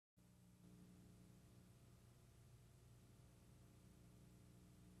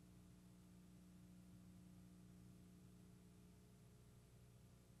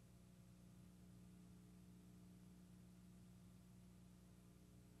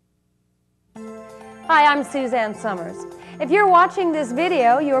Hi, I'm Suzanne Summers. If you're watching this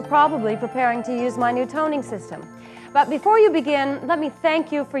video, you're probably preparing to use my new toning system. But before you begin, let me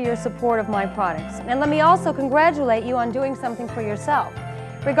thank you for your support of my products. And let me also congratulate you on doing something for yourself.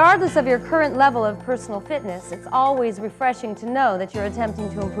 Regardless of your current level of personal fitness, it's always refreshing to know that you're attempting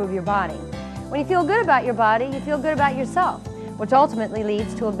to improve your body. When you feel good about your body, you feel good about yourself, which ultimately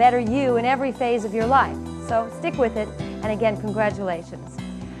leads to a better you in every phase of your life. So stick with it, and again, congratulations.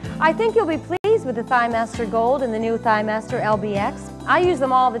 I think you'll be pleased with the Thighmaster Gold and the new Thighmaster LBX. I use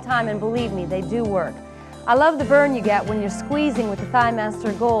them all the time, and believe me, they do work. I love the burn you get when you're squeezing with the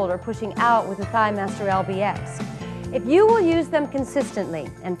Thighmaster Gold or pushing out with the Thighmaster LBX. If you will use them consistently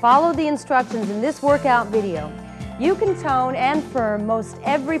and follow the instructions in this workout video, you can tone and firm most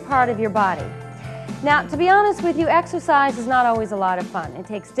every part of your body. Now, to be honest with you, exercise is not always a lot of fun. It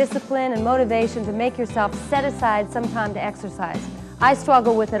takes discipline and motivation to make yourself set aside some time to exercise. I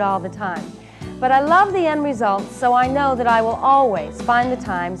struggle with it all the time. But I love the end result, so I know that I will always find the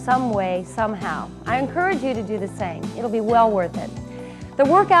time, some way, somehow. I encourage you to do the same. It'll be well worth it. The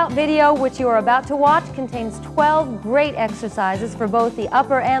workout video, which you are about to watch, contains 12 great exercises for both the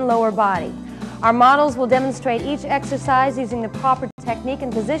upper and lower body. Our models will demonstrate each exercise using the proper technique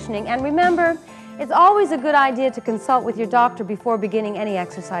and positioning, and remember, it's always a good idea to consult with your doctor before beginning any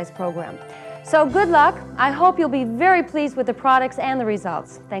exercise program. So good luck. I hope you'll be very pleased with the products and the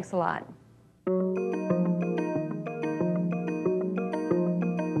results. Thanks a lot.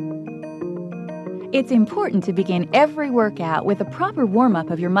 It's important to begin every workout with a proper warm-up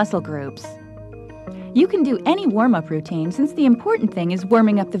of your muscle groups. You can do any warm-up routine, since the important thing is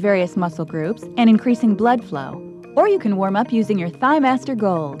warming up the various muscle groups and increasing blood flow. Or you can warm up using your Thighmaster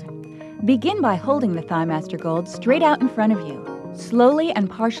Gold. Begin by holding the Thighmaster Gold straight out in front of you, slowly and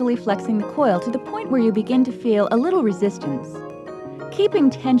partially flexing the coil to the point where you begin to feel a little resistance. Keeping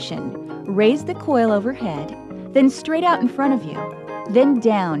tension, raise the coil overhead, then straight out in front of you, then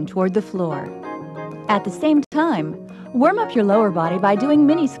down toward the floor. At the same time, warm up your lower body by doing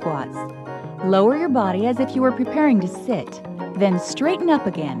mini squats. Lower your body as if you were preparing to sit, then straighten up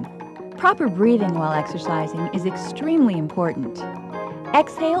again. Proper breathing while exercising is extremely important.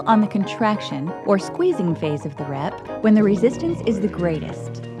 Exhale on the contraction or squeezing phase of the rep when the resistance is the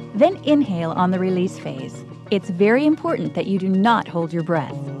greatest. Then inhale on the release phase. It's very important that you do not hold your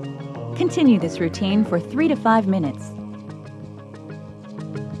breath. Continue this routine for 3 to 5 minutes.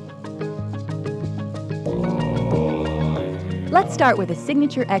 Let's start with a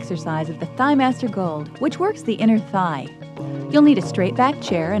signature exercise of the Thighmaster Gold, which works the inner thigh. You'll need a straight back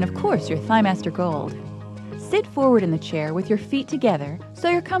chair and, of course, your Thighmaster Gold. Sit forward in the chair with your feet together so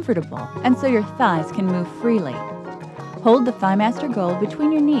you're comfortable and so your thighs can move freely. Hold the Thighmaster Gold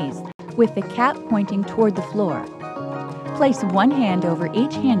between your knees with the cap pointing toward the floor. Place one hand over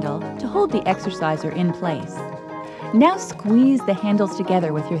each handle to hold the exerciser in place. Now squeeze the handles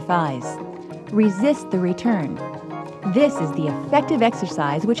together with your thighs. Resist the return. This is the effective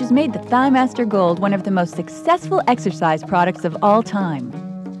exercise which has made the Thighmaster Gold one of the most successful exercise products of all time.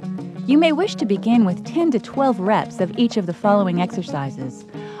 You may wish to begin with 10 to 12 reps of each of the following exercises,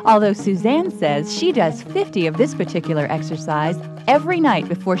 although Suzanne says she does 50 of this particular exercise every night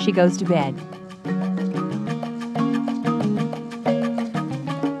before she goes to bed.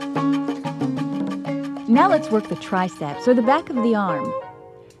 Now let's work the triceps, or the back of the arm.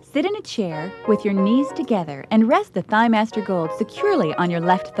 Sit in a chair with your knees together and rest the Thighmaster Gold securely on your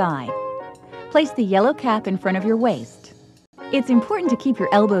left thigh. Place the yellow cap in front of your waist. It's important to keep your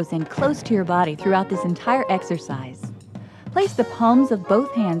elbows in close to your body throughout this entire exercise. Place the palms of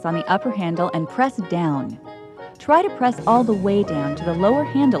both hands on the upper handle and press down. Try to press all the way down to the lower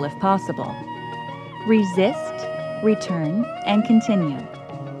handle if possible. Resist, return, and continue.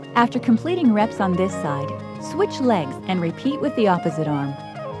 After completing reps on this side, switch legs and repeat with the opposite arm.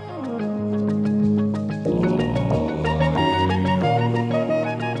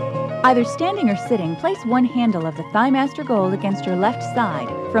 Either standing or sitting, place one handle of the Thighmaster Gold against your left side,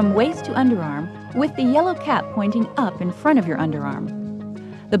 from waist to underarm, with the yellow cap pointing up in front of your underarm.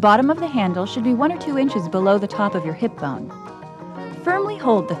 The bottom of the handle should be 1 or 2 inches below the top of your hip bone. Firmly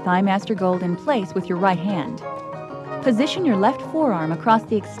hold the Thighmaster Gold in place with your right hand. Position your left forearm across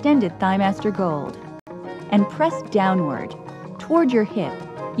the extended Thighmaster Gold and press downward toward your hip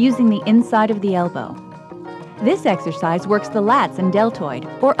using the inside of the elbow. This exercise works the lats and deltoid,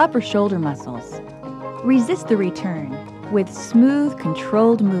 or upper shoulder muscles. Resist the return with smooth,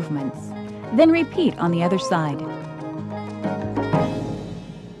 controlled movements. Then repeat on the other side.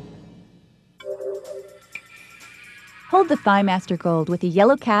 Hold the Thighmaster Gold with the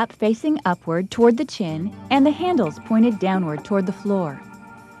yellow cap facing upward toward the chin and the handles pointed downward toward the floor.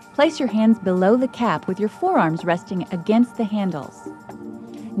 Place your hands below the cap with your forearms resting against the handles.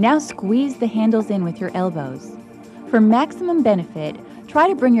 Now squeeze the handles in with your elbows. For maximum benefit, try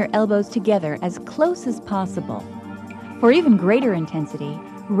to bring your elbows together as close as possible. For even greater intensity,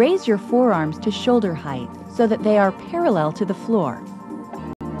 raise your forearms to shoulder height so that they are parallel to the floor.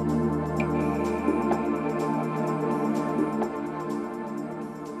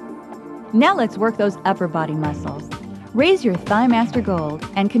 Now let's work those upper body muscles. Raise your Thighmaster Gold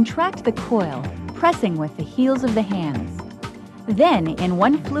and contract the coil, pressing with the heels of the hands. Then, in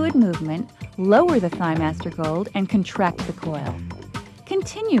one fluid movement, lower the Thighmaster Gold and contract the coil.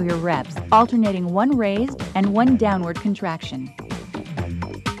 Continue your reps, alternating one raised and one downward contraction.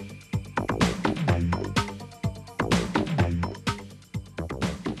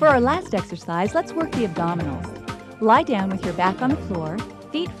 For our last exercise, let's work the abdominals. Lie down with your back on the floor,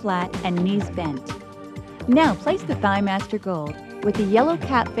 feet flat and knees bent. Now place the Thighmaster Gold with the yellow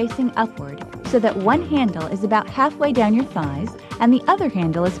cap facing upward so that one handle is about halfway down your thighs and the other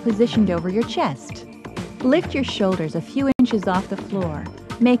handle is positioned over your chest. Lift your shoulders a few inches off the floor,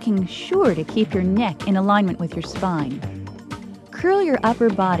 making sure to keep your neck in alignment with your spine. Curl your upper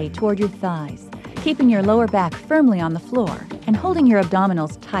body toward your thighs, keeping your lower back firmly on the floor and holding your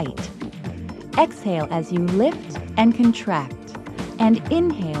abdominals tight. Exhale as you lift and contract, and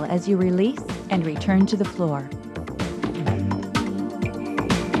inhale as you release and return to the floor.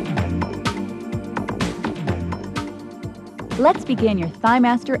 Let's begin your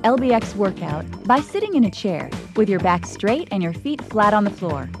Thighmaster LBX workout by sitting in a chair with your back straight and your feet flat on the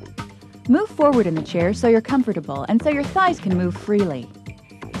floor. Move forward in the chair so you're comfortable and so your thighs can move freely.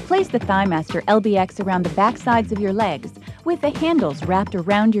 Place the Thighmaster LBX around the back sides of your legs with the handles wrapped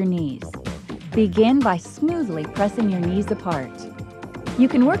around your knees. Begin by smoothly pressing your knees apart. You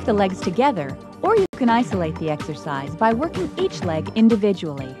can work the legs together, or you can isolate the exercise by working each leg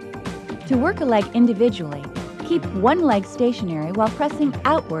individually. To work a leg individually, keep one leg stationary while pressing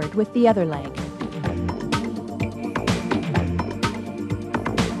outward with the other leg.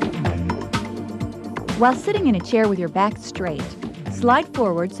 While sitting in a chair with your back straight, slide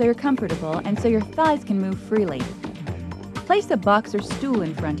forward so you're comfortable and so your thighs can move freely. Place a box or stool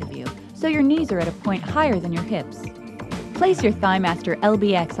in front of you so your knees are at a point higher than your hips. Place your Thighmaster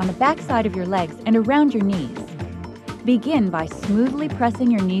LBX on the back side of your legs and around your knees. Begin by smoothly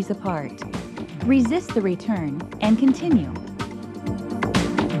pressing your knees apart. Resist the return and continue.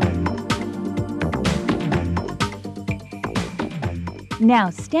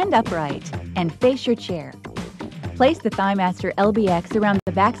 Now stand upright and face your chair. Place the Thighmaster LBX around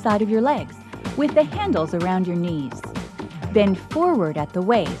the back side of your legs with the handles around your knees. Bend forward at the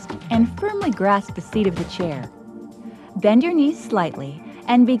waist and firmly grasp the seat of the chair. Bend your knees slightly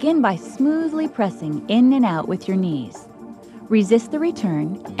and begin by smoothly pressing in and out with your knees. Resist the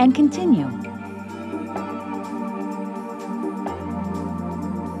return and continue.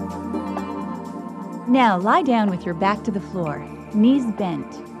 Now lie down with your back to the floor, knees bent.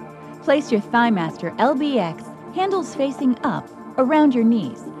 Place your Thighmaster LBX, handles facing up, around your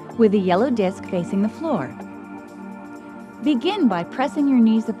knees, with the yellow disc facing the floor. Begin by pressing your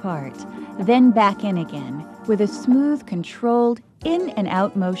knees apart, then back in again, with a smooth, controlled in and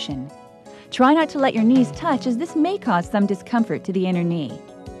out motion. Try not to let your knees touch as this may cause some discomfort to the inner knee.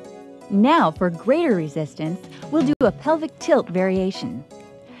 Now, for greater resistance, we'll do a pelvic tilt variation.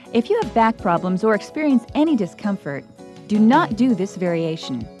 If you have back problems or experience any discomfort, do not do this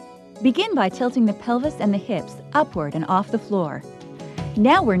variation. Begin by tilting the pelvis and the hips upward and off the floor.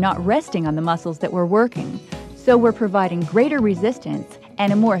 Now we're not resting on the muscles that we're working, so we're providing greater resistance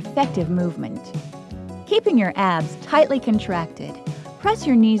and a more effective movement. Keeping your abs tightly contracted, press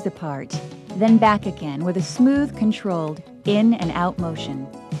your knees apart, then back again with a smooth, controlled in and out motion.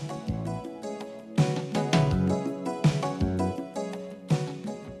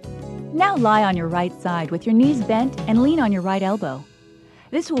 Now lie on your right side with your knees bent and lean on your right elbow.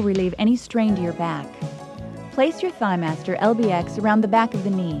 This will relieve any strain to your back. Place your Thighmaster LBX around the back of the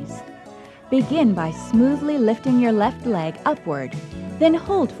knees. Begin by smoothly lifting your left leg upward, then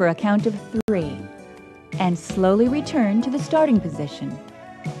hold for a count of 3, and slowly return to the starting position.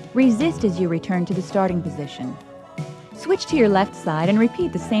 Resist as you return to the starting position. Switch to your left side and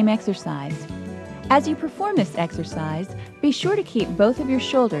repeat the same exercise. As you perform this exercise, be sure to keep both of your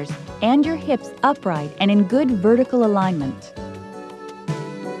shoulders and your hips upright and in good vertical alignment.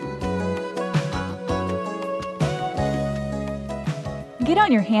 Get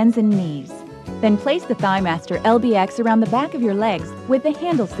on your hands and knees. Then place the Thighmaster LBX around the back of your legs with the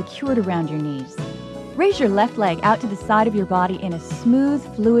handle secured around your knees. Raise your left leg out to the side of your body in a smooth,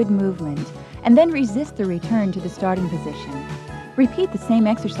 fluid movement, and then resist the return to the starting position. Repeat the same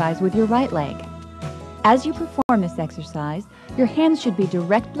exercise with your right leg. As you perform this exercise, your hands should be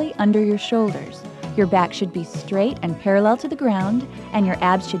directly under your shoulders. Your back should be straight and parallel to the ground, and your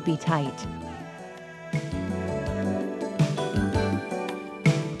abs should be tight.